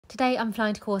Today I'm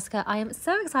flying to Corsica. I am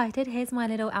so excited. Here's my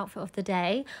little outfit of the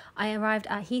day. I arrived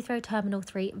at Heathrow Terminal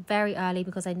 3 very early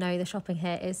because I know the shopping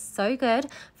here is so good.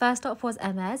 First stop was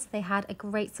Hermes. They had a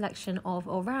great selection of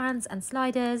orans and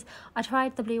sliders. I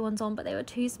tried the blue ones on, but they were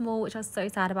too small, which I was so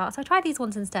sad about. So I tried these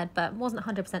ones instead, but wasn't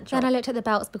 100% sure. Then I looked at the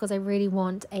belts because I really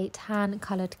want a tan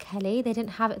coloured Kelly. They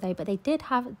didn't have it though, but they did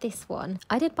have this one.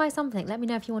 I did buy something. Let me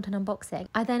know if you want an unboxing.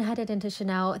 I then headed into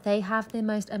Chanel. They have the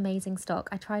most amazing stock.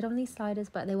 I tried on these sliders,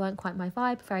 but they weren't quite my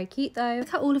vibe. Very cute though.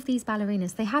 Look at all of these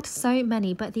ballerinas. They had so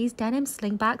many, but these denim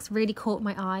slingbacks really caught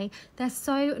my eye. They're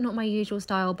so not my usual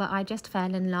style, but I just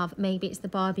fell in love. Maybe it's the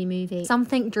Barbie movie.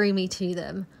 Something drew me to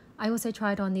them. I also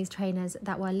tried on these trainers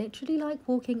that were literally like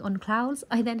walking on clouds.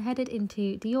 I then headed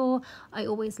into Dior. I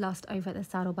always lust over the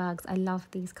saddlebags. I love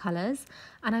these colours.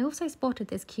 And I also spotted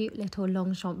this cute little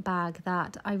Longchamp bag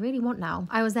that I really want now.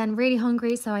 I was then really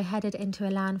hungry, so I headed into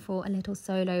Elan for a little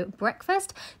solo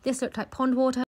breakfast. This looked like pond water.